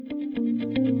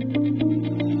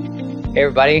Hey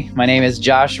everybody, my name is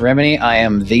Josh Rimini. I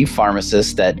am the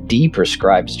pharmacist that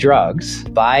de-prescribes drugs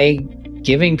by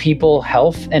giving people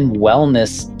health and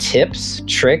wellness tips,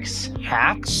 tricks,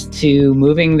 hacks to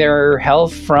moving their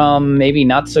health from maybe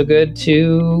not so good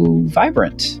to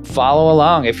vibrant. Follow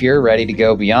along if you're ready to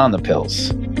go beyond the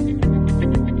pills.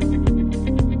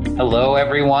 Hello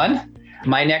everyone.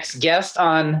 My next guest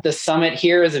on the summit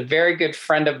here is a very good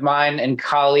friend of mine and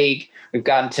colleague. We've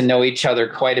gotten to know each other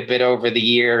quite a bit over the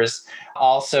years.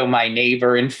 Also my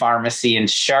neighbor in pharmacy in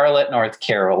Charlotte, North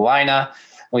Carolina.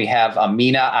 We have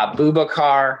Amina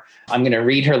Abubakar. I'm going to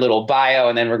read her little bio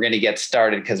and then we're going to get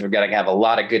started because we're going to have a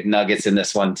lot of good nuggets in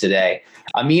this one today.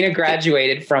 Amina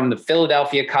graduated from the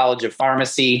Philadelphia College of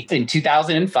Pharmacy in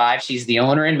 2005. She's the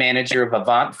owner and manager of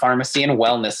Avant Pharmacy and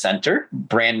Wellness Center,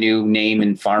 brand new name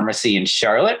in pharmacy in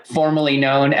Charlotte, formerly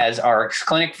known as RX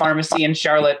Clinic Pharmacy in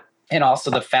Charlotte, and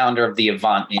also the founder of the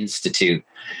Avant Institute.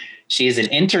 She is an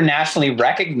internationally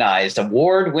recognized,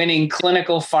 award-winning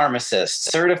clinical pharmacist,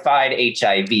 certified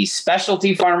HIV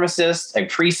specialty pharmacist, a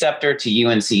preceptor to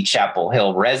UNC Chapel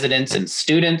Hill residents and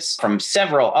students from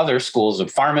several other schools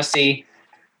of pharmacy.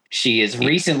 She has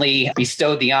recently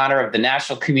bestowed the honor of the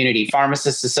National Community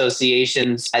Pharmacists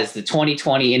Associations as the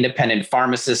 2020 Independent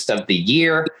Pharmacist of the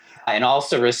Year, and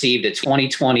also received a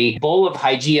 2020 Bowl of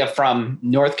Hygeia from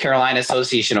North Carolina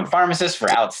Association of Pharmacists for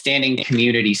outstanding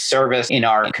community service in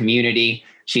our community.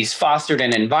 She's fostered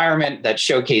an environment that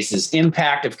showcases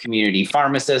impact of community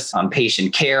pharmacists on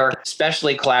patient care,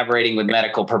 especially collaborating with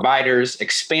medical providers,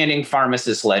 expanding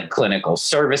pharmacist-led clinical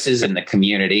services in the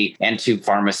community and to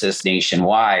pharmacists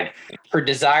nationwide. Her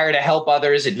desire to help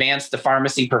others advance the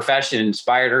pharmacy profession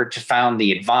inspired her to found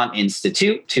the Avant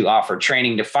Institute to offer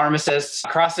training to pharmacists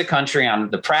across the country on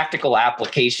the practical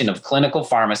application of clinical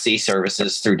pharmacy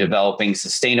services through developing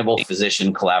sustainable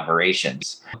physician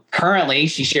collaborations. Currently,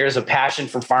 she shares a passion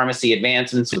for pharmacy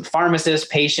advancements with pharmacists,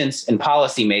 patients, and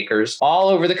policymakers all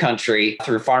over the country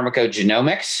through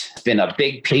pharmacogenomics. It's been a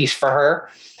big piece for her.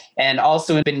 And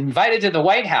also been invited to the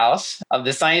White House of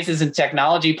the Sciences and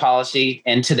Technology Policy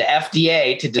and to the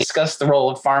FDA to discuss the role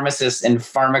of pharmacists in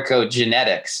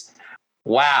pharmacogenetics.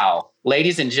 Wow.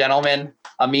 Ladies and gentlemen,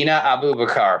 Amina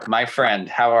Abubakar, my friend,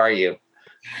 how are you?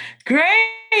 Great.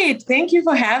 Thank you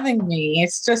for having me.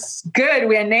 It's just good.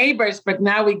 We are neighbors, but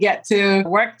now we get to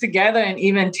work together and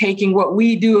even taking what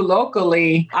we do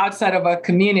locally outside of our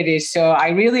community. So I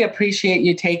really appreciate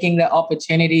you taking the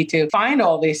opportunity to find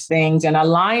all these things and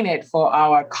align it for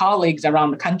our colleagues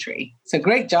around the country. It's a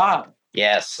great job.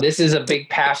 Yes, this is a big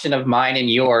passion of mine and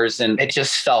yours, and it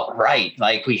just felt right.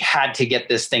 Like we had to get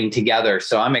this thing together.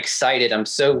 So I'm excited. I'm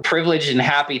so privileged and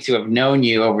happy to have known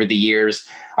you over the years.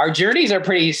 Our journeys are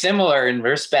pretty similar in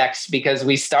respects because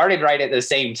we started right at the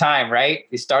same time, right?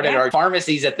 We started our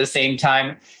pharmacies at the same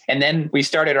time, and then we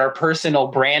started our personal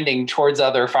branding towards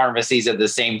other pharmacies at the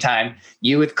same time.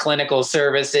 You with clinical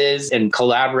services and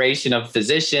collaboration of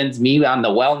physicians, me on the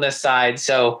wellness side.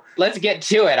 So let's get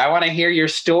to it. I want to hear your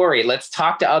story. Let's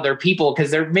talk to other people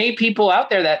because there may be people out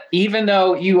there that even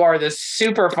though you are the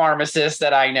super pharmacist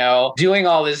that I know doing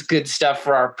all this good stuff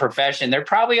for our profession, there are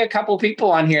probably a couple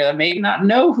people on here that may not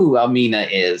know who Amina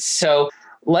is. So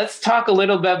let's talk a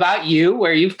little bit about you,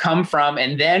 where you've come from,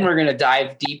 and then we're going to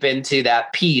dive deep into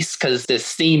that piece because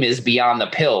this theme is beyond the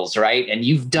pills, right? And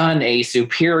you've done a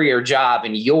superior job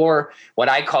in your, what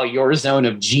I call your zone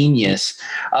of genius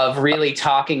of really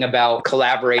talking about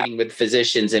collaborating with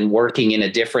physicians and working in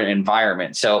a different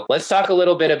environment. So let's talk a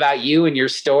little bit about you and your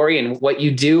story and what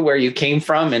you do, where you came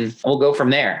from, and we'll go from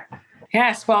there.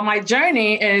 Yes, well, my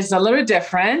journey is a little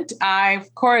different. I,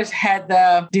 of course, had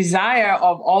the desire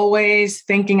of always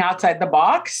thinking outside the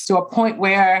box to a point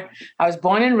where I was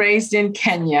born and raised in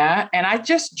Kenya, and I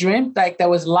just dreamt like there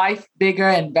was life bigger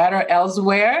and better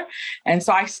elsewhere. And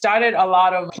so I started a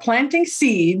lot of planting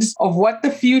seeds of what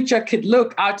the future could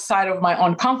look outside of my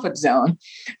own comfort zone.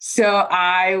 So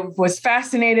I was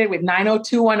fascinated with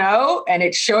 90210, and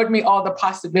it showed me all the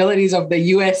possibilities of the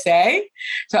USA.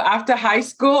 So after high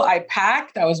school, I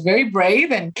was very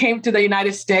brave and came to the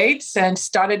United States and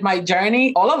started my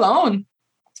journey all alone.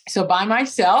 So by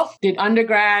myself, did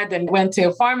undergrad and went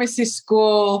to pharmacy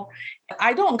school.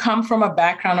 I don't come from a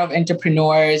background of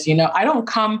entrepreneurs. I don't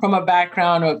come from a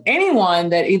background of anyone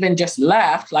that even just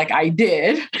left like I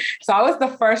did. So I was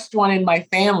the first one in my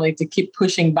family to keep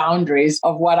pushing boundaries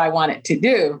of what I wanted to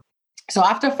do. So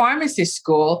after pharmacy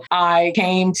school, I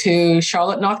came to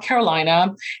Charlotte, North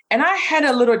Carolina, and I had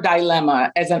a little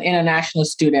dilemma as an international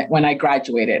student when I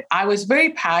graduated. I was very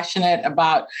passionate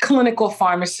about clinical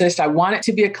pharmacist. I wanted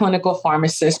to be a clinical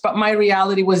pharmacist, but my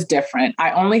reality was different.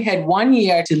 I only had 1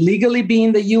 year to legally be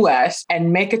in the US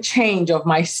and make a change of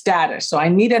my status. So I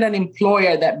needed an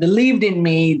employer that believed in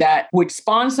me, that would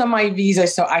sponsor my visa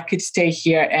so I could stay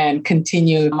here and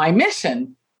continue my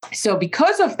mission. So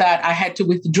because of that, I had to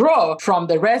withdraw from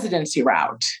the residency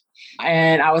route.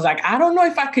 And I was like, I don't know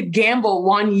if I could gamble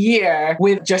 1 year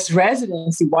with just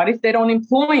residency. What if they don't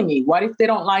employ me? What if they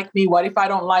don't like me? What if I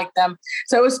don't like them?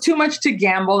 So it was too much to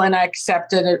gamble. And I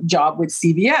accepted a job with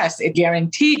CVS. It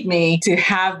guaranteed me to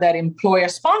have that employer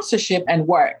sponsorship and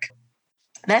work.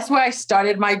 That's where I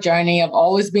started my journey. I've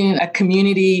always been a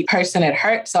community person at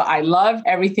heart. So I loved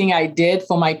everything I did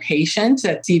for my patients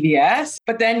at CVS.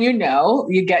 But then,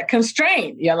 you get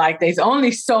constrained. You're like, there's only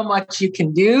so much you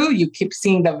can do. You keep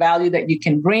seeing the value that you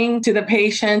can bring to the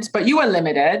patients, but you are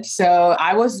limited. So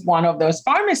I was one of those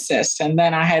pharmacists. And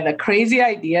then I had a crazy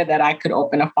idea that I could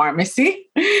open a pharmacy.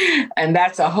 And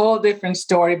that's a whole different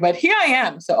story. But here I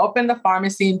am. So opened the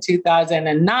pharmacy in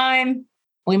 2009.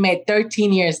 We made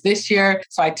 13 years this year.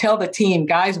 So I tell the team,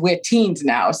 guys, we're teens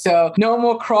now. So no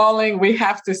more crawling. We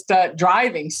have to start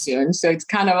driving soon. So it's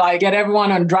kind of like get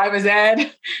everyone on driver's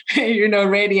ed,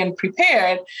 ready and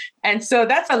prepared. And so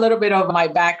that's a little bit of my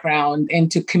background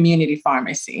into community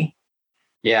pharmacy.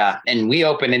 Yeah. And we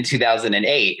opened in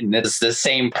 2008, and it's the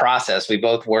same process. We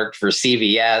both worked for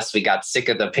CVS. We got sick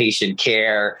of the patient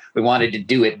care. We wanted to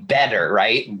do it better,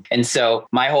 right? And so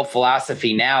my whole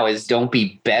philosophy now is don't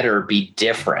be better, be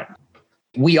different.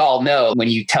 We all know when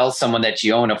you tell someone that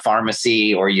you own a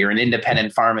pharmacy or you're an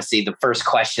independent pharmacy, the first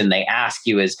question they ask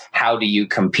you is, how do you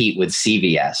compete with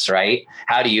CVS, right?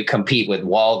 How do you compete with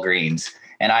Walgreens?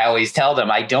 And I always tell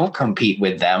them, I don't compete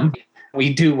with them.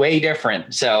 We do way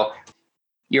different. So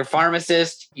you're a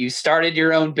pharmacist, you started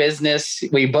your own business.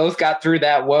 We both got through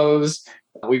that woes.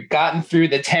 We've gotten through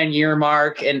the 10-year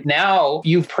mark, and now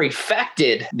you've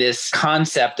perfected this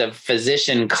concept of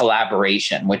physician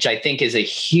collaboration, which I think is a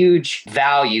huge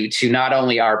value to not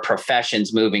only our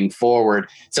professions moving forward.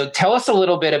 So tell us a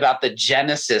little bit about the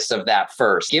genesis of that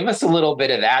first. Give us a little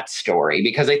bit of that story,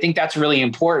 because I think that's really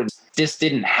important. This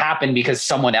didn't happen because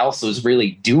someone else was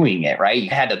really doing it, right? You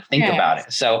had to think about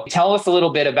it. So tell us a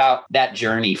little bit about that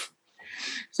journey.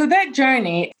 So that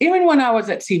journey, even when I was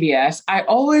at CVS, I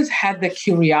always had the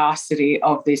curiosity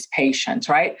of these patients,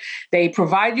 right? They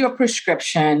provide you a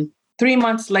prescription. 3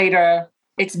 months later,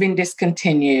 it's been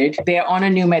discontinued. They're on a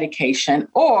new medication,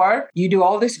 or you do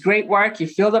all this great work. You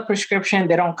fill the prescription.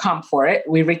 They don't come for it.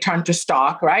 We return to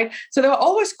stock, right? So there were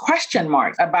always question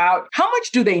marks about how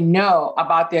much do they know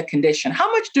about their condition? How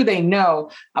much do they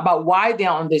know about why they're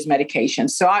on these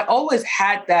medications? So I always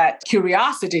had that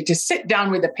curiosity to sit down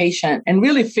with the patient and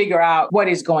really figure out what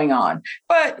is going on.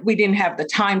 But we didn't have the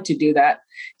time to do that.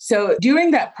 So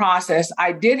during that process,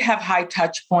 I did have high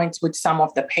touch points with some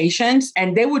of the patients,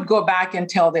 and they would go back and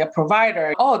tell their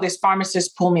provider, oh, this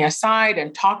pharmacist pulled me aside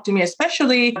and talked to me,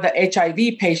 especially the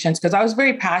HIV patients, because I was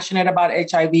very passionate about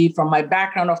HIV from my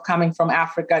background of coming from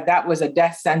Africa. That was a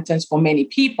death sentence for many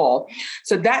people.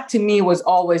 So that to me was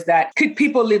always that, could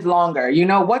people live longer?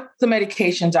 What the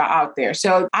medications are out there.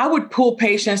 So I would pull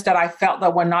patients that I felt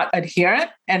that were not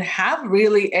adherent and have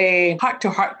really a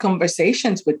heart-to-heart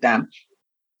conversations with them.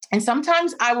 And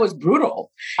sometimes I was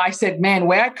brutal. I said, man,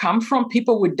 where I come from,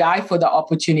 people would die for the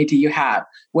opportunity you have.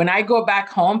 When I go back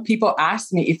home, people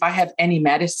ask me if I have any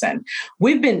medicine.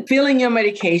 We've been filling your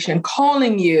medication,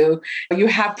 calling you. You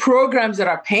have programs that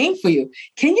are paying for you.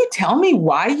 Can you tell me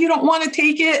why you don't want to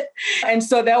take it? And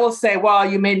so they will say, well,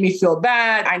 you made me feel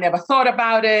bad. I never thought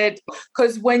about it.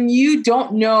 Because when you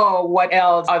don't know what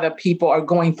else other people are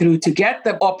going through to get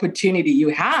the opportunity you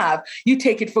have, you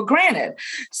take it for granted.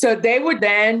 So they would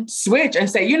then switch and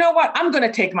say, you know what, I'm going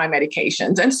to take my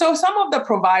medications. And so some of the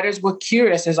providers were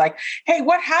curious, is like, hey,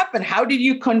 what happened? How did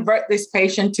you convert this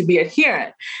patient to be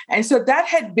adherent? And so that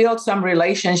had built some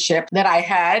relationship that I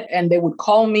had, and they would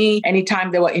call me anytime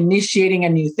they were initiating a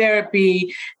new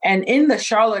therapy. And in the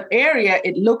Charlotte area,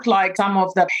 it looked like some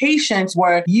of the patients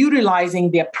were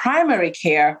utilizing their primary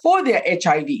care for their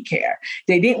HIV care.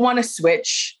 They didn't want to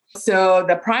switch. So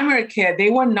the primary care, they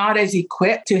were not as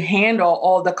equipped to handle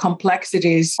all the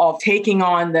complexities of taking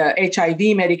on the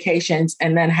HIV medications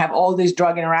and then have all these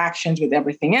drug interactions with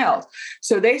everything else.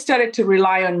 So they started to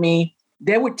rely on me.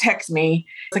 They would text me,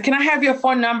 so can I have your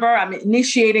phone number? I'm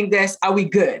initiating this. Are we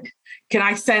good? Can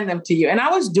I send them to you? And I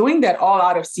was doing that all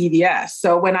out of CVS.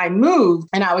 So when I moved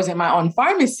and I was in my own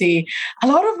pharmacy, a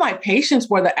lot of my patients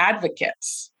were the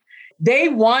advocates. They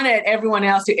wanted everyone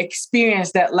else to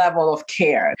experience that level of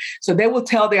care. So they will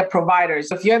tell their providers,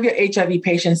 if you have your HIV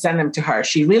patient, send them to her.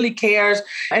 She really cares.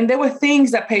 And there were things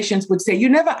that patients would say, you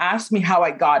never asked me how I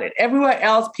got it. Everywhere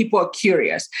else, people are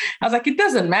curious. I was like, it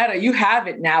doesn't matter. You have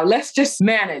it now. Let's just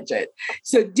manage it.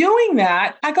 So doing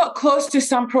that, I got close to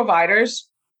some providers.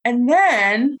 And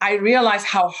then I realized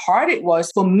how hard it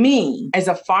was for me as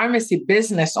a pharmacy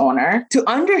business owner to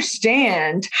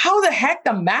understand how the heck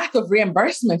the math of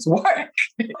reimbursements work.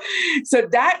 So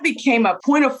that became a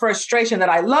point of frustration that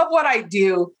I love what I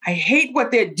do. I hate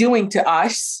what they're doing to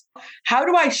us. How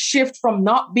do I shift from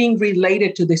not being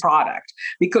related to this product?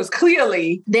 Because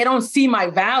clearly they don't see my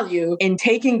value in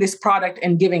taking this product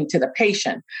and giving to the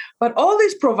patient. But all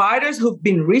these providers who've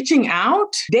been reaching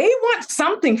out, they want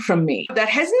something from me that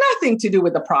has nothing to do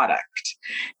with the product.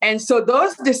 And so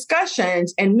those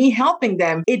discussions and me helping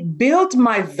them, it built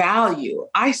my value.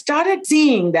 I started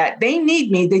seeing that they need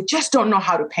me. They just don't know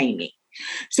how to pay me.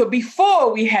 So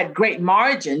before we had great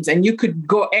margins and you could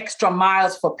go extra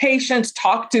miles for patients,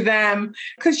 talk to them,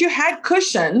 because you had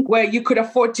cushion where you could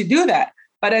afford to do that.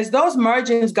 But as those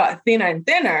margins got thinner and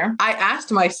thinner, I asked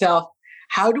myself,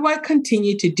 how do I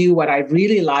continue to do what I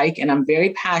really like and I'm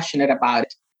very passionate about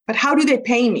it? But how do they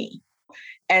pay me?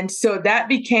 And so that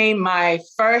became my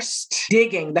first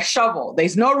digging, the shovel.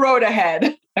 There's no road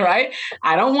ahead, right?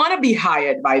 I don't want to be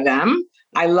hired by them.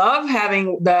 I love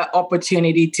having the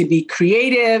opportunity to be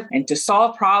creative and to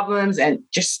solve problems and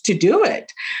just to do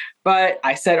it. But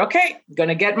I said, okay, I'm going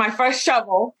to get my first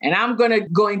shovel and I'm going to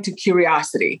go into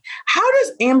curiosity. How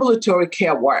does ambulatory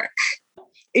care work?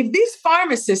 If these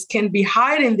pharmacists can be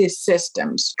hired in these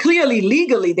systems, clearly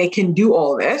legally they can do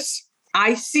all this.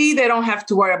 I see they don't have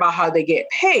to worry about how they get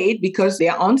paid because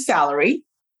they're on salary.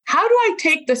 How do I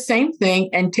take the same thing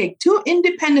and take two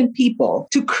independent people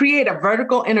to create a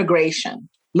vertical integration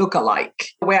lookalike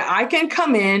where I can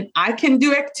come in, I can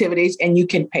do activities, and you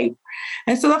can pay?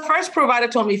 And so the first provider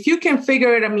told me, if you can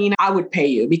figure it, Amina, I would pay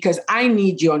you because I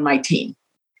need you on my team.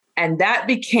 And that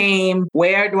became,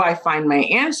 where do I find my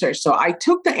answer? So I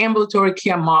took the ambulatory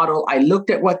care model, I looked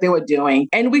at what they were doing,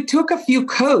 and we took a few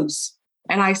codes.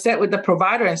 And I sat with the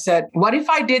provider and said, what if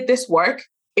I did this work?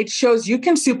 It shows you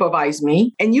can supervise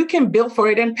me and you can bill for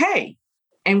it and pay.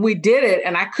 And we did it.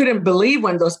 And I couldn't believe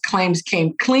when those claims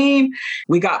came clean.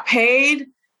 We got paid.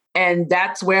 And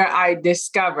that's where I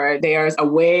discovered there's a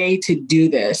way to do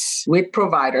this with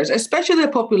providers, especially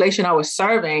the population I was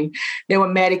serving. They were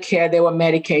Medicare, they were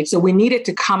Medicaid. So we needed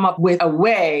to come up with a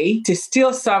way to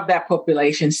still serve that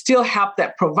population, still help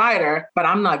that provider, but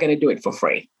I'm not going to do it for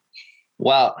free.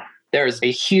 Well, there's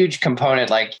a huge component.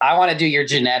 Like, I want to do your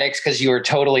genetics because you are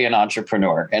totally an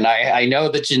entrepreneur. And I know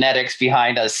the genetics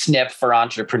behind a SNP for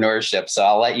entrepreneurship. So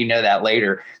I'll let you know that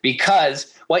later,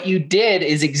 because what you did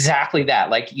is exactly that.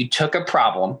 Like, you took a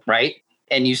problem, right?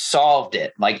 And you solved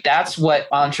it. Like, that's what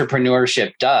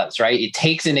entrepreneurship does, right? It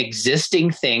takes an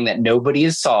existing thing that nobody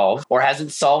has solved or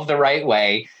hasn't solved the right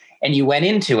way, and you went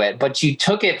into it, but you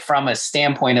took it from a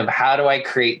standpoint of, how do I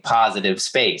create positive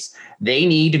space? They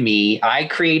need me. I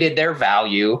created their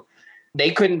value. They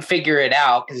couldn't figure it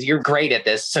out because you're great at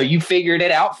this. So you figured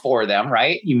it out for them,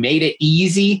 right? You made it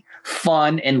easy,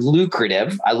 fun, and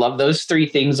lucrative. I love those three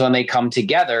things when they come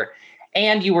together.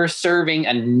 And you were serving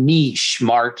a niche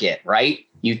market, right?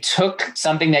 You took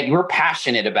something that you were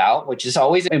passionate about, which is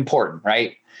always important,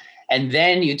 right? And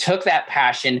then you took that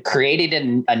passion, created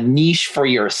a niche for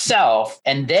yourself,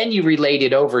 and then you relate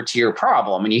it over to your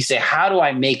problem. And you say, how do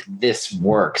I make this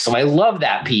work? So I love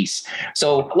that piece.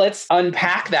 So let's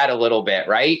unpack that a little bit,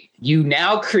 right? You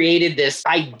now created this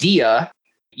idea.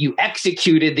 You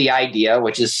executed the idea,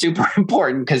 which is super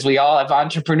important because we all have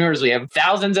entrepreneurs. We have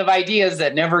thousands of ideas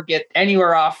that never get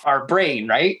anywhere off our brain,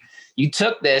 right? You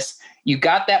took this, you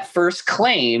got that first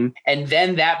claim, and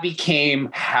then that became,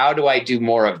 how do I do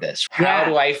more of this? How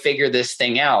do I figure this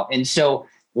thing out? And so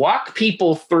walk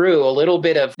people through a little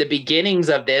bit of the beginnings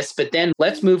of this, but then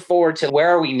let's move forward to where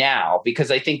are we now?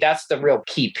 Because I think that's the real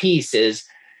key piece is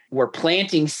we're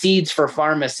planting seeds for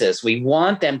pharmacists. We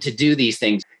want them to do these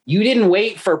things. You didn't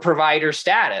wait for provider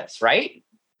status, right?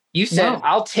 You said, no.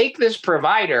 I'll take this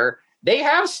provider. They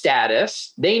have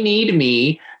status. They need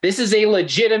me. This is a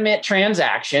legitimate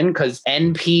transaction because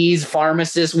NPs,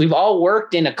 pharmacists, we've all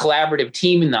worked in a collaborative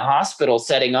team in the hospital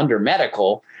setting under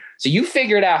medical. So you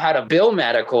figured out how to bill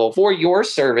medical for your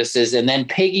services and then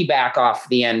piggyback off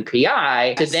the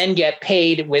NPI to then get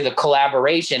paid with a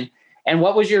collaboration. And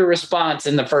what was your response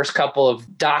in the first couple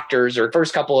of doctors or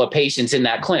first couple of patients in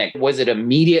that clinic? Was it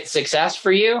immediate success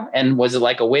for you? And was it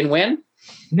like a win-win?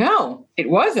 No,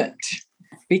 it wasn't.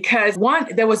 Because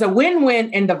one, there was a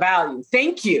win-win in the value.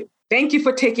 Thank you. Thank you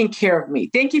for taking care of me.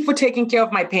 Thank you for taking care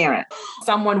of my parent.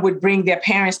 Someone would bring their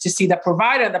parents to see the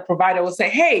provider. The provider will say,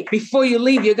 hey, before you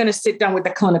leave, you're going to sit down with the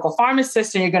clinical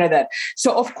pharmacist and you're going to that.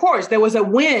 So of course, there was a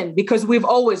win because we've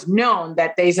always known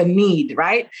that there's a need,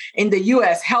 right? In the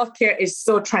US, healthcare is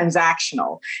so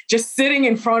transactional. Just sitting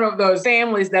in front of those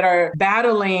families that are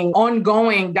battling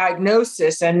ongoing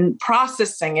diagnosis and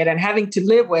processing it and having to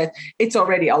live with, it's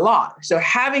already a lot. So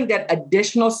having that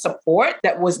additional support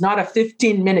that was not a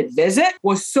 15-minute visit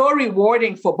was so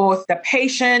rewarding for both the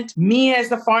patient, me as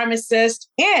the pharmacist,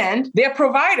 and their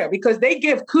provider, because they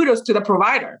give kudos to the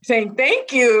provider, saying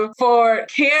thank you for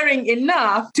caring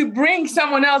enough to bring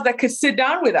someone else that could sit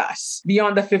down with us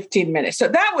beyond the 15 minutes. So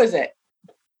that was it.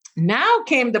 Now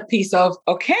came the piece of,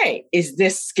 okay, is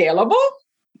this scalable?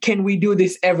 Can we do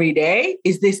this every day?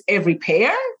 Is this every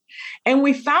payer? And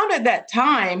we found at that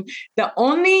time, the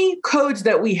only codes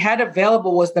that we had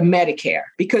available was the Medicare,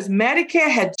 because Medicare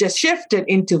had just shifted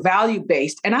into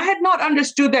value-based. And I had not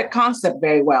understood that concept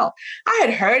very well. I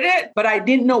had heard it, but I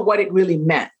didn't know what it really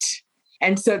meant.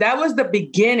 And so that was the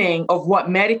beginning of what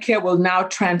Medicare will now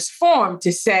transform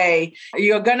to say,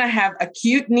 you're going to have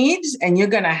acute needs and you're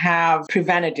going to have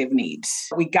preventative needs.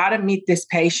 We got to meet this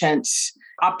patient's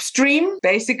upstream,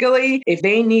 basically, if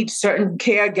they need certain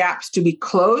care gaps to be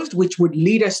closed, which would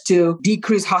lead us to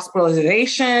decrease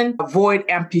hospitalization, avoid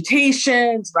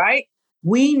amputations, right?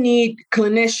 We need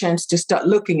clinicians to start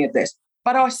looking at this.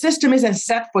 But our system isn't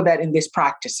set for that in these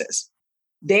practices.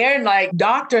 They're like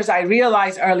doctors, I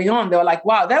realized early on, they were like,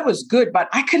 wow, that was good, but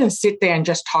I couldn't sit there and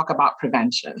just talk about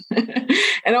prevention.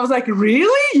 And I was like,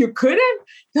 really? You couldn't?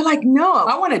 They're like, no,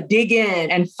 I want to dig in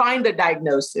and find the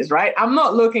diagnosis, right? I'm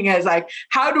not looking at like,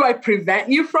 how do I prevent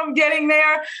you from getting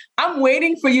there? I'm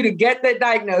waiting for you to get that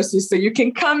diagnosis so you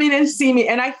can come in and see me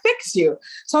and I fix you.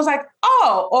 So I was like,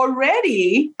 oh,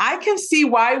 already I can see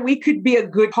why we could be a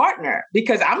good partner,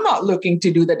 because I'm not looking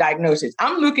to do the diagnosis.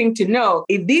 I'm looking to know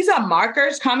if these are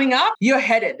markers coming up, you're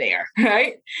headed there,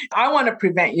 right? I want to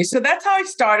prevent you. So that's how I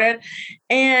started.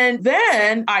 And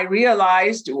then I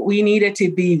realized we needed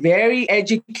to be very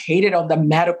educated on the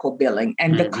medical billing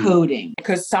and the coding,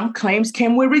 because some claims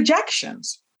came with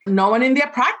rejections. No one in their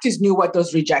practice knew what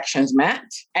those rejections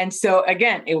meant. And so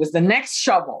again, it was the next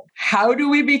shovel. How do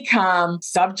we become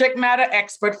subject matter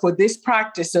expert for this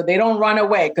practice so they don't run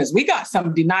away? Because we got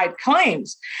some denied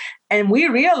claims. And we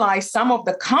realized some of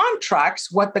the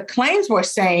contracts, what the claims were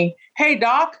saying, hey,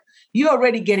 doc, you're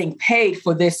already getting paid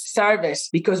for this service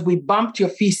because we bumped your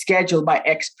fee schedule by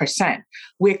X%.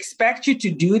 We expect you to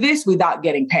do this without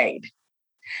getting paid.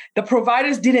 The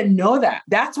providers didn't know that.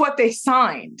 That's what they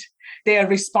signed. They are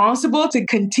responsible to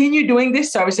continue doing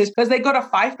these services because they got a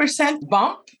 5%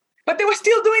 bump, but they were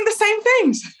still doing the same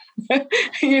things.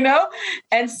 You know?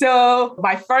 And so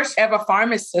my first ever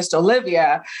pharmacist,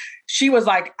 Olivia, she was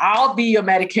like, I'll be your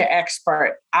Medicare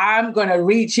expert. I'm going to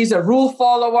read. She's a rule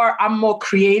follower. I'm more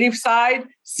creative side,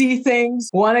 see things,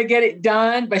 want to get it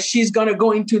done, but she's going to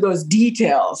go into those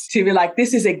details to be like,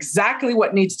 this is exactly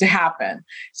what needs to happen.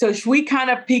 So we kind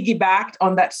of piggybacked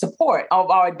on that support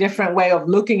of our different way of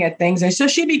looking at things. And so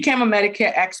she became a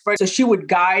Medicare expert. So she would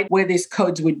guide where these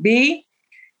codes would be.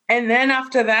 And then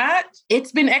after that,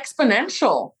 it's been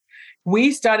exponential.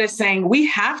 We started saying we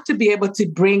have to be able to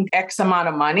bring X amount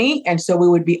of money. And so we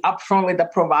would be upfront with the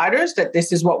providers that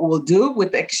this is what we'll do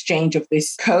with the exchange of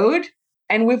this code.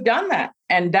 And we've done that.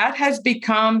 And that has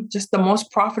become just the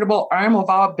most profitable arm of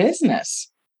our business.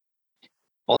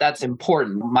 Well, that's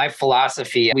important. My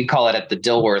philosophy, we call it at the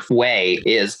Dilworth way,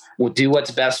 is we'll do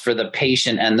what's best for the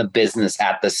patient and the business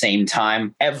at the same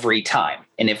time, every time.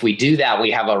 And if we do that, we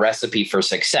have a recipe for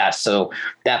success. So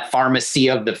that pharmacy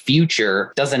of the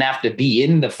future doesn't have to be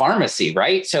in the pharmacy,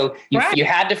 right? So you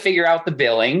had to figure out the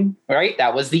billing, right?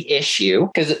 That was the issue.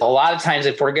 Because a lot of times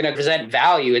if we're going to present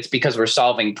value, it's because we're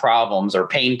solving problems or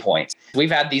pain points.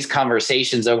 We've had these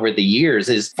conversations over the years.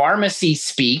 Is pharmacy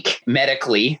speak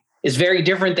medically is very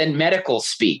different than medical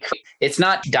speak. It's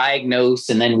not diagnose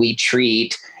and then we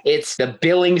treat. It's the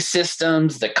billing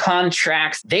systems, the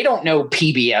contracts. They don't know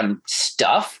PBM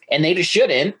stuff and they just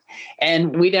shouldn't.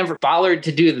 And we never bothered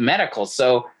to do the medical.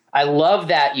 So I love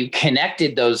that you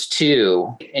connected those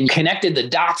two and connected the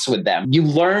dots with them. You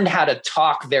learned how to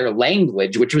talk their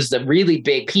language, which was the really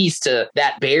big piece to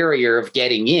that barrier of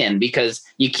getting in, because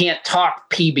you can't talk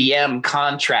PBM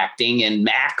contracting and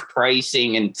MAC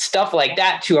pricing and stuff like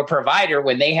that to a provider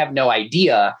when they have no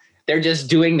idea. They're just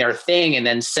doing their thing and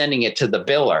then sending it to the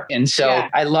biller. And so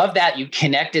I love that you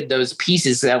connected those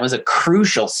pieces. That was a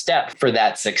crucial step for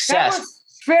that success.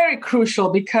 Very crucial,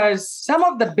 because some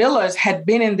of the billers had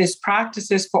been in these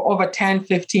practices for over 10,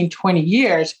 15, 20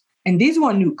 years, and these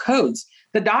were new codes.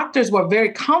 the doctors were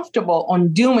very comfortable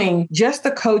on doing just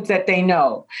the codes that they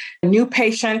know. A new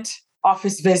patient,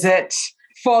 office visit,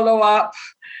 follow-up,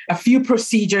 a few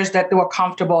procedures that they were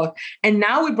comfortable. And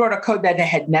now we brought a code that they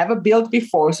had never billed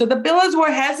before. So the billers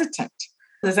were hesitant.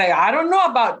 They say, I don't know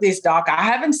about this, doc. I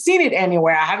haven't seen it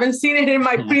anywhere. I haven't seen it in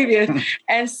my previous.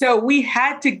 And so we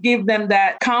had to give them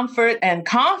that comfort and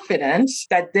confidence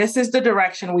that this is the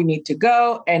direction we need to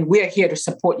go. And we're here to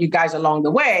support you guys along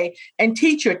the way and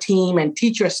teach your team and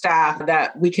teach your staff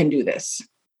that we can do this.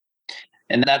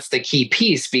 And that's the key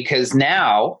piece, because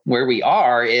now where we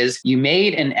are is you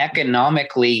made an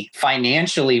economically,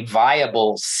 financially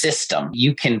viable system.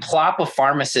 You can plop a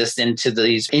pharmacist into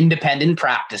these independent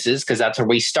practices, because that's where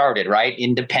we started, right?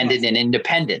 Independent and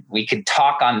independent. We could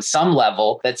talk on some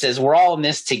level that says we're all in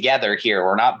this together here.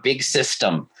 We're not big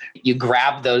system. You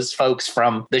grab those folks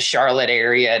from the Charlotte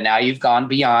area. Now you've gone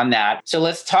beyond that. So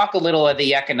let's talk a little of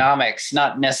the economics,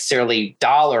 not necessarily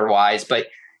dollar wise, but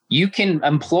you can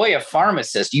employ a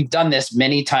pharmacist. You've done this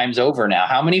many times over now.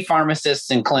 How many pharmacists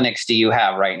and clinics do you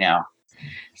have right now?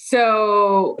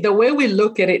 So the way we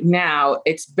look at it now,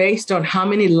 it's based on how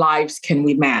many lives can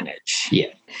we manage. Yeah.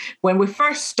 When we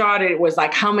first started, it was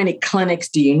like, how many clinics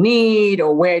do you need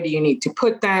or where do you need to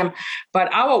put them?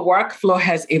 But our workflow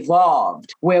has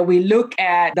evolved where we look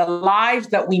at the lives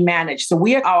that we manage. So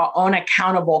we are our own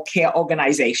accountable care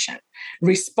organization,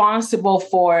 responsible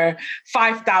for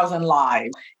 5,000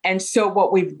 lives. And so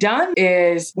what we've done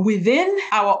is within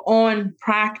our own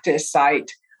practice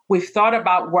site, we've thought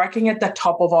about working at the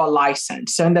top of our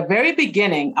license. So in the very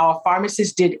beginning, our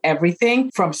pharmacists did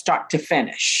everything from start to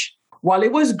finish. While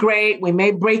it was great, we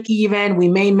may break even, we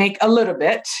may make a little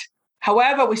bit.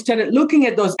 However, we started looking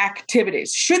at those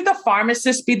activities. Should the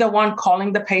pharmacist be the one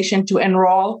calling the patient to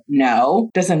enroll?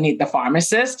 No, doesn't need the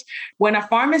pharmacist. When a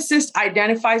pharmacist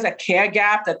identifies a care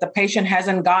gap that the patient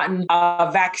hasn't gotten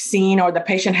a vaccine or the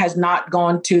patient has not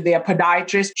gone to their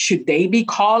podiatrist, should they be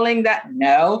calling that?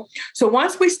 No. So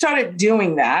once we started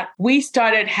doing that, we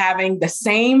started having the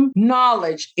same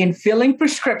knowledge in filling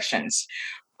prescriptions.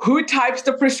 Who types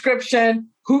the prescription,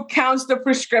 who counts the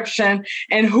prescription,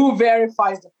 and who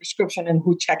verifies the prescription and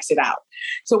who checks it out.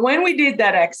 So when we did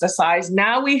that exercise,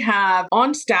 now we have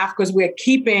on staff, because we're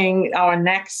keeping our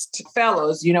next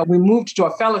fellows, we moved to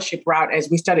a fellowship route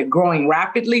as we started growing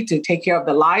rapidly to take care of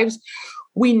the lives.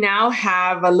 We now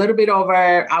have a little bit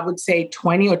over, I would say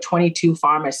 20 or 22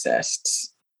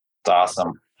 pharmacists. That's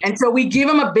awesome. And so we give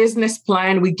them a business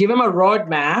plan, we give them a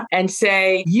roadmap and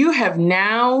say, you have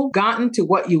now gotten to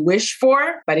what you wish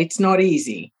for, but it's not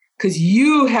easy because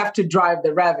you have to drive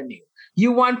the revenue.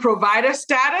 You want provider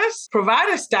status?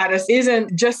 Provider status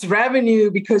isn't just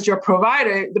revenue because you're a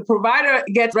provider. The provider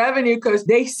gets revenue because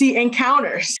they see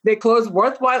encounters. They close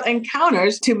worthwhile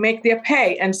encounters to make their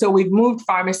pay. And so we've moved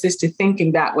pharmacists to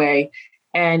thinking that way.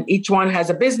 And each one has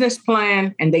a business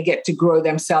plan and they get to grow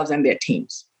themselves and their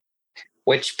teams.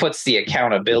 Which puts the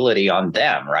accountability on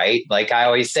them, right? Like I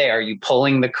always say, are you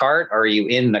pulling the cart or are you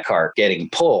in the cart getting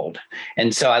pulled?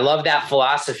 And so I love that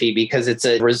philosophy because it's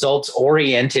a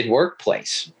results-oriented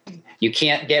workplace. You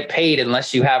can't get paid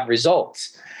unless you have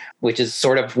results, which is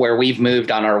sort of where we've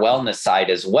moved on our wellness side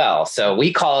as well. So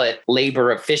we call it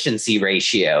labor efficiency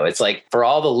ratio. It's like for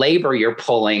all the labor you're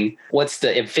pulling, what's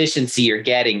the efficiency you're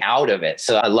getting out of it?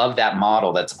 So I love that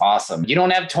model. That's awesome. You don't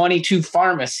have 22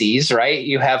 pharmacies, right?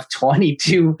 You have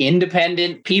 22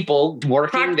 independent people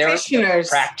working,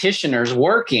 practitioners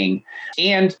working.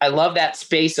 And I love that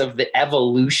space of the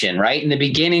evolution, right? In the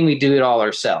beginning, we do it all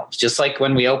ourselves. Just like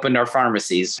when we opened our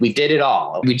pharmacies, we did it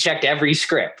all. We checked every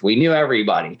script. We knew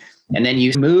everybody. And then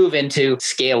you move into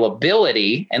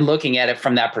scalability and looking at it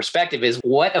from that perspective is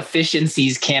what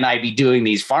efficiencies can I be doing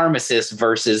these pharmacists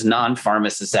versus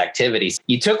non-pharmacist activities?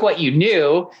 You took what you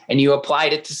knew and you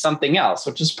applied it to something else,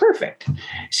 which is perfect.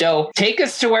 So take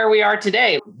us to where we are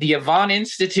today. The Yvonne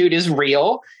Institute is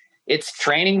real. It's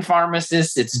training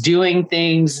pharmacists. It's doing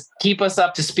things. Keep us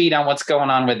up to speed on what's going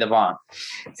on with Yvonne.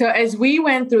 So as we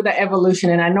went through the evolution,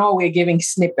 and I know we're giving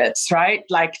snippets, right?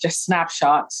 Like just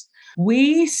snapshots.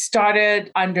 We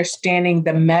started understanding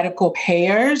the medical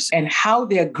payers and how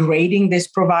they're grading these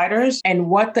providers and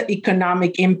what the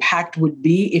economic impact would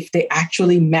be if they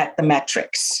actually met the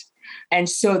metrics. And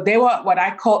so they were what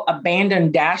I call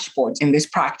abandoned dashboards in these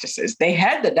practices. They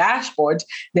had the dashboards,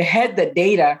 they had the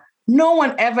data. No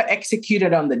one ever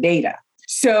executed on the data.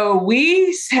 So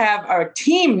we have our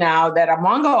team now that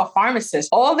among our pharmacists,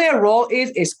 all their role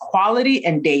is quality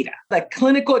and data, like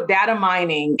clinical data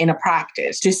mining in a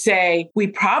practice to say, we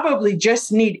probably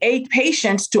just need 8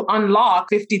 patients to unlock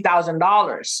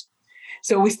 $50,000.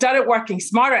 So we started working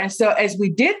smarter. And so as we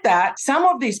did that, some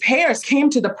of these payers came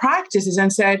to the practices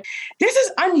and said, this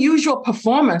is unusual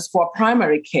performance for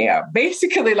primary care.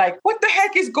 Basically, like, what the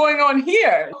heck is going on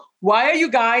here? Why are you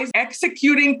guys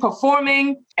executing,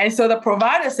 performing? And so the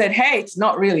provider said, hey, it's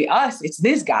not really us, it's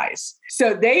these guys.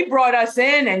 So they brought us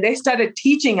in and they started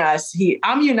teaching us,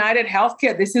 I'm United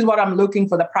Healthcare, this is what I'm looking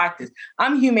for the practice.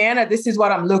 I'm Humana, this is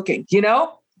what I'm looking.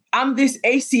 I'm this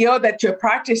ACO that your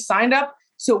practice signed up.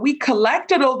 So we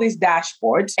collected all these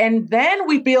dashboards and then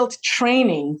we built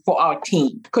training for our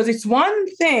team, because it's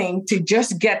one thing to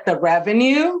just get the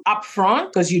revenue upfront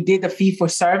because you did the fee for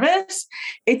service.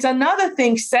 It's another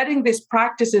thing setting these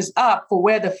practices up for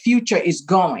where the future is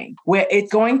going, where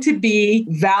it's going to be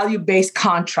value-based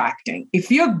contracting. If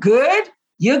you're good,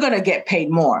 you're going to get paid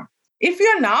more. If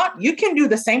you're not, you can do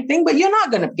the same thing, but you're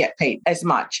not going to get paid as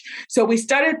much. So we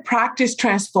started practice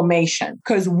transformation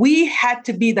because we had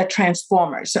to be the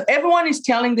transformers. So everyone is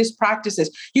telling these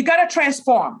practices, you got to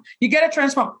transform,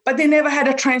 but they never had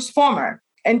a transformer.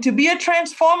 And to be a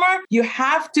transformer, you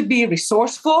have to be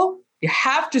resourceful. You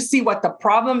have to see what the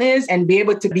problem is and be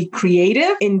able to be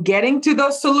creative in getting to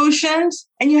those solutions.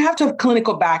 And you have to have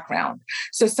clinical background.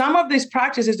 So some of these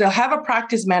practices, they'll have a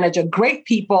practice manager, great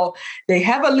people. They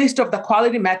have a list of the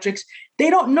quality metrics. They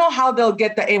don't know how they'll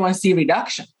get the A1C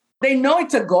reduction. They know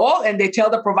it's a goal and they tell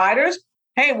the providers,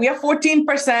 hey, we are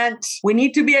 14%. We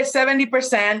need to be at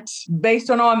 70%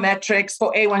 based on our metrics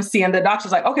for A1C. And the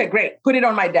doctor's like, okay, great. Put it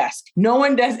on my desk. No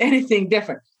one does anything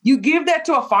different. You give that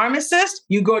to a pharmacist,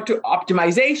 you go to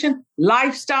optimization,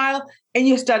 lifestyle, and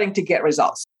you're starting to get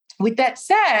results. With that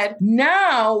said,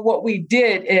 now what we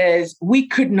did is we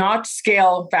could not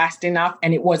scale fast enough,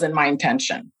 and it wasn't my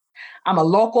intention. I'm a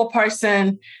local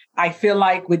person. I feel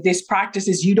like with these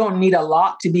practices, you don't need a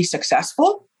lot to be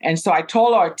successful. And so I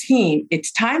told our team,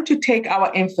 it's time to take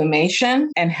our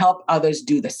information and help others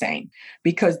do the same,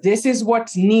 because this is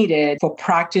what's needed for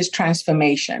practice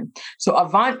transformation. So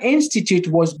Avant Institute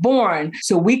was born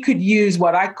so we could use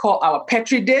what I call our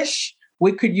Petri dish.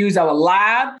 We could use our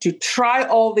lab to try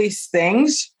all these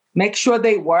things, make sure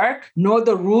they work, know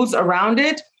the rules around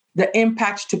it, the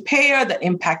impact to payer, the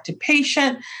impact to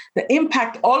patient, the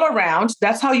impact all around.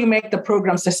 That's how you make the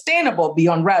program sustainable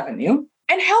beyond revenue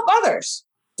and help others.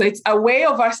 So it's a way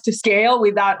of us to scale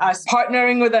without us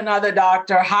partnering with another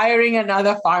doctor, hiring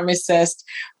another pharmacist.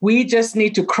 We just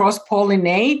need to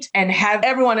cross-pollinate and have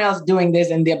everyone else doing this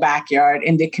in their backyard,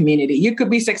 in their community. You could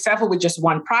be successful with just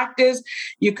one practice.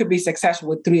 You could be successful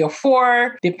with 3 or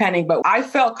 4, depending. But I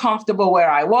felt comfortable where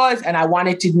I was, and I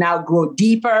wanted to now grow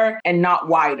deeper and not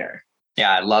wider.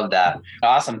 Yeah, I love that. The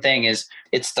awesome thing is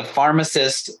it's the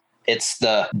pharmacist, it's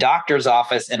the doctor's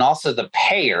office, and also the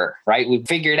payer, right? We've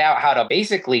figured out how to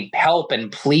basically help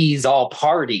and please all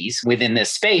parties within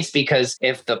this space, because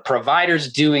if the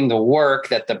provider's doing the work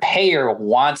that the payer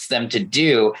wants them to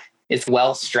do, it's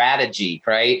wealth strategy,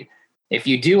 right? If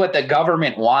you do what the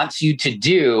government wants you to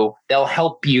do, they'll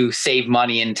help you save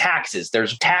money in taxes.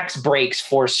 There's tax breaks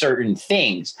for certain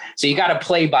things. So you got to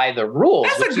play by the rules.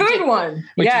 That's a good one.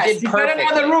 Yes, you got to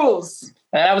know the rules.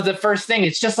 That was the first thing.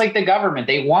 It's just like the government.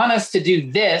 They want us to do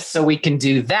this so we can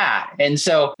do that. And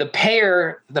so the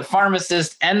payer, the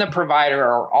pharmacist, and the provider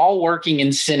are all working in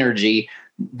synergy.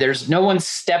 There's no one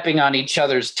stepping on each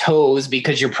other's toes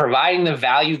because you're providing the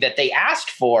value that they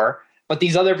asked for, but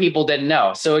these other people didn't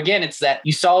know. So again, it's that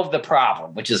you solve the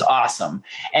problem, which is awesome.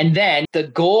 And then the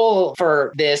goal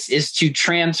for this is to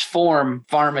transform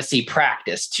pharmacy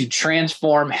practice, to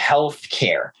transform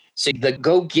healthcare. So the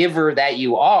go-giver that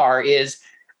you are is,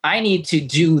 I need to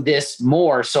do this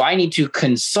more. So I need to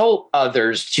consult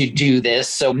others to do this.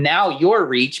 So now your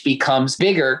reach becomes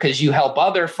bigger because you help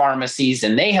other pharmacies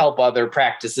and they help other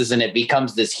practices, and it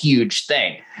becomes this huge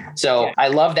thing. So I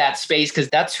love that space because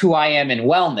that's who I am in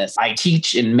wellness. I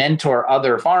teach and mentor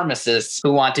other pharmacists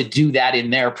who want to do that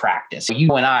in their practice.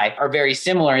 You and I are very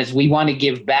similar as we want to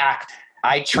give back.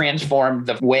 I transform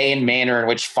the way and manner in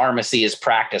which pharmacy is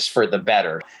practiced for the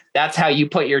better. That's how you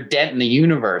put your dent in the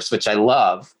universe, which I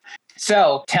love.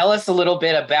 So tell us a little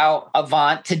bit about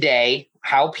Avant today,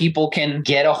 how people can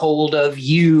get a hold of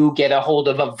you, get a hold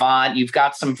of Avant. You've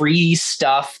got some free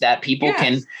stuff that people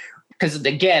can, because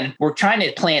again, we're trying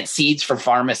to plant seeds for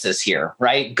pharmacists here,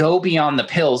 right? Go beyond the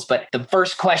pills. But the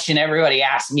first question everybody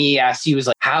asks you is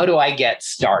like, how do I get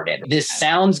started? This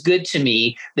sounds good to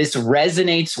me. This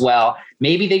resonates well.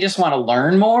 maybe they just want to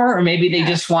learn more, or maybe they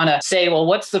just want to say, well,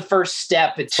 what's the first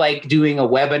step? It's like doing a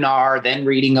webinar, then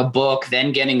reading a book,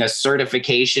 then getting a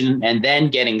certification, and then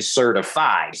getting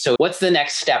certified. So what's the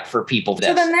next step for people?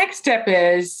 So the next step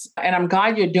is, and I'm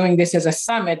glad you're doing this as a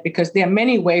summit, because there are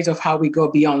many ways of how we go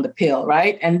beyond the pill,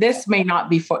 right? And this may not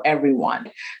be for everyone.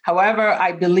 However,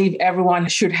 I believe everyone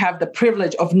should have the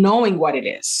privilege of knowing what it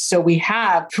is. So we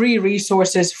have free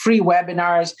resources, free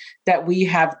webinars that we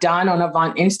have done on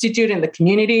Avant Institute in the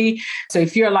community. So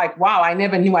if you're like, wow, I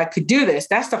never knew I could do this,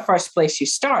 that's the first place you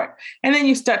start. And then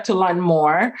you start to learn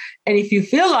more. And if you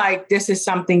feel like this is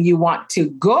something you want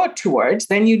to go towards,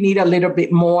 then you need a little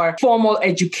bit more formal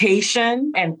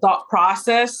education and thought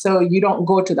process, so you don't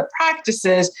go to the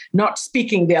practices not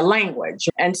speaking their language.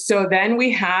 And so then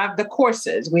we have the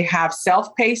courses. We have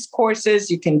self-paced courses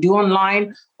you can do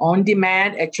online, on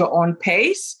demand, at your own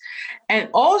pace. And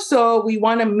also, we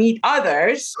want to meet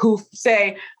others who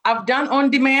say, I've done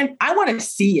on demand, I want to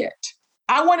see it.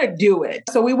 I want to do it.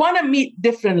 So we want to meet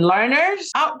different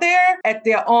learners out there at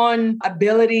their own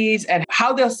abilities and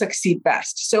how they'll succeed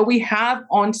best. So we have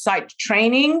on-site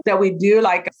training that we do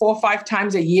like 4 or 5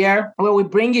 times a year, where we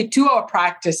bring you to our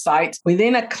practice sites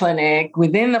within a clinic,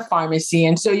 within the pharmacy.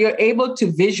 And so you're able to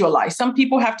visualize. Some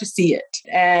people have to see it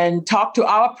and talk to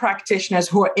our practitioners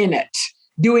who are in it,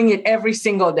 doing it every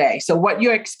single day. So what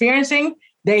you're experiencing,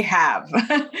 they have.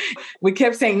 We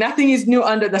kept saying nothing is new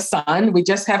under the sun. We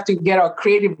just have to get our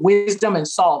creative wisdom and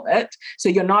solve it. So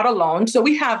you're not alone. So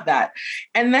we have that.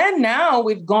 And then now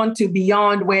we've gone to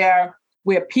beyond where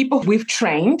people we've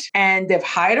trained and they've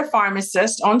hired a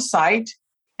pharmacist on site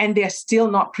and they're still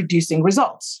not producing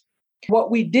results. What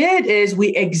we did is we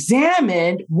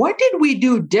examined what did we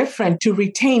do different to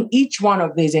retain each one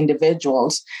of these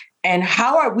individuals, and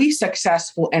how are we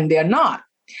successful and they're not.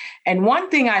 And one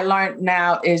thing I learned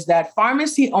now is that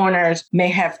pharmacy owners may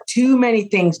have too many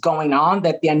things going on,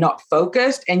 that they're not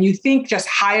focused. And you think just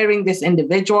hiring this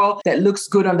individual that looks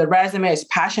good on the resume, is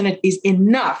passionate, is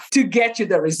enough to get you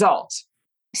the results.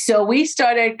 So we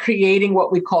started creating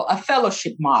what we call a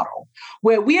fellowship model,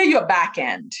 where we are your back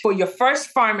end for your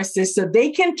first pharmacist so they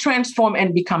can transform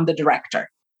and become the director.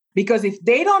 Because if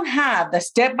they don't have the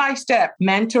step-by-step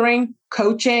mentoring,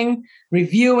 coaching,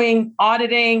 reviewing,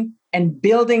 auditing, and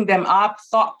building them up,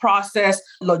 thought process,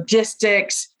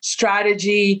 logistics,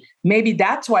 strategy, maybe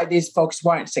that's why these folks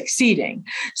weren't succeeding.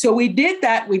 So we did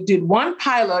that. We did one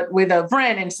pilot with a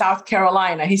friend in South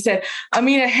Carolina. He said,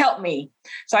 Amina, help me.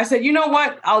 So I said, you know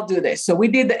what? I'll do this. So we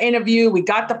did the interview. We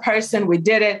got the person. We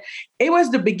did it. It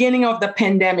was the beginning of the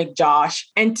pandemic, Josh.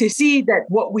 And to see that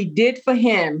what we did for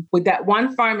him with that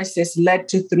one pharmacist led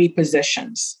to 3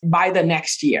 positions by the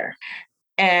next year.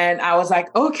 And I was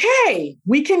like, okay,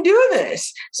 we can do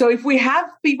this. So if we have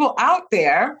people out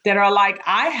there that are like,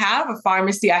 I have a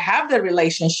pharmacy, I have the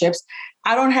relationships,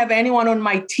 I don't have anyone on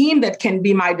my team that can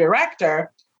be my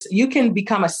director, you can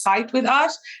become a site with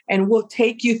us and we'll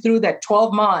take you through that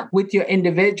 12-month with your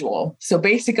individual. So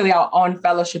basically our own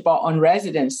fellowship or on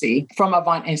residency from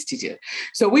Avant Institute.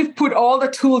 So we've put all the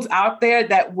tools out there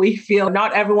that we feel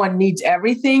not everyone needs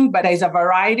everything, but there's a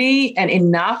variety and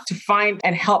enough to find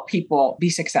and help people be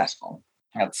successful.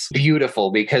 That's beautiful,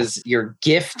 because you're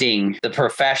gifting the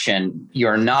profession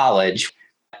your knowledge.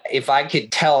 If I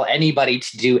could tell anybody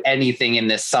to do anything in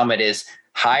this summit, is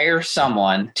hire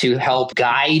someone to help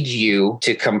guide you,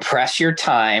 to compress your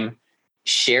time,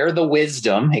 share the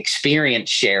wisdom, experience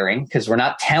sharing, because we're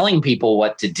not telling people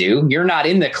what to do. You're not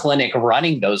in the clinic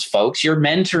running those folks. You're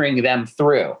mentoring them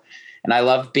through. And I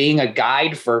love being a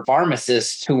guide for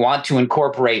pharmacists who want to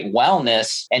incorporate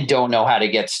wellness and don't know how to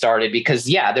get started, because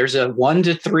there's a 1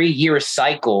 to 3 year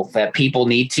cycle that people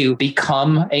need to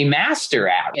become a master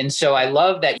at. And so I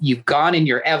love that you've gone in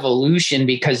your evolution,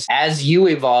 because as you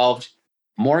evolved,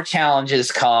 more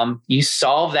challenges come, you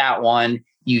solve that one,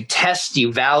 you test,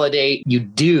 you validate, you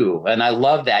do. And I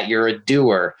love that you're a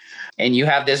doer. And you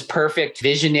have this perfect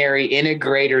visionary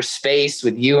integrator space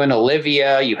with you and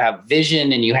Olivia. You have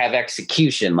vision and you have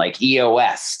execution, like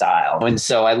EOS style. And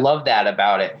so I love that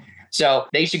about it. So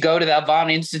they should go to the Avant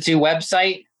Institute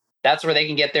website. That's where they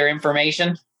can get their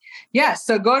information. Yes.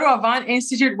 So go to Avant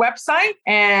Institute website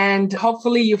and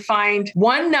hopefully you find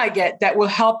one nugget that will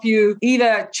help you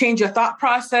either change your thought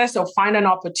process or find an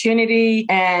opportunity,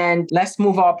 and let's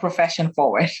move our profession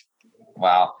forward.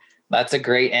 Wow. That's a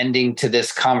great ending to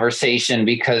this conversation,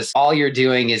 because all you're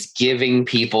doing is giving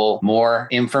people more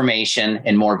information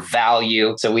and more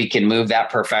value so we can move that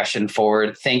profession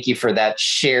forward. Thank you for that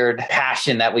shared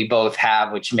passion that we both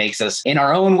have, which makes us, in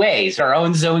our own ways, our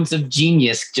own zones of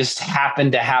genius, just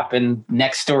happen to happen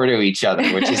next door to each other,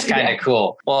 which is kind of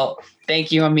cool. Well,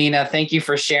 thank you, Amina. Thank you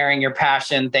for sharing your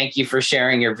passion. Thank you for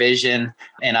sharing your vision.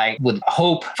 And I would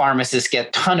hope pharmacists get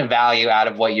a ton of value out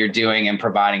of what you're doing and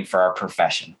providing for our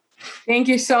profession. Thank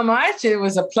you so much. It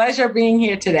was a pleasure being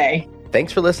here today.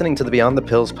 Thanks for listening to the Beyond the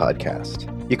Pills podcast.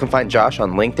 You can find Josh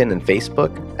on LinkedIn and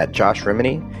Facebook at Josh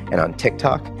Rimini and on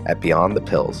TikTok at Beyond the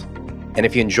Pills. And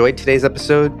if you enjoyed today's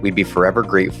episode, we'd be forever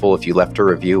grateful if you left a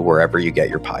review wherever you get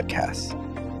your podcasts.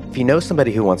 If you know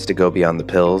somebody who wants to go beyond the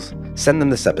pills, send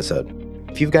them this episode.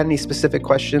 If you've got any specific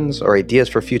questions or ideas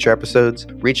for future episodes,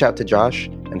 reach out to Josh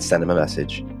and send him a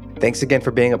message. Thanks again for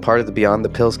being a part of the Beyond the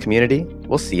Pills community.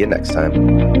 We'll see you next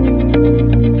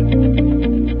time.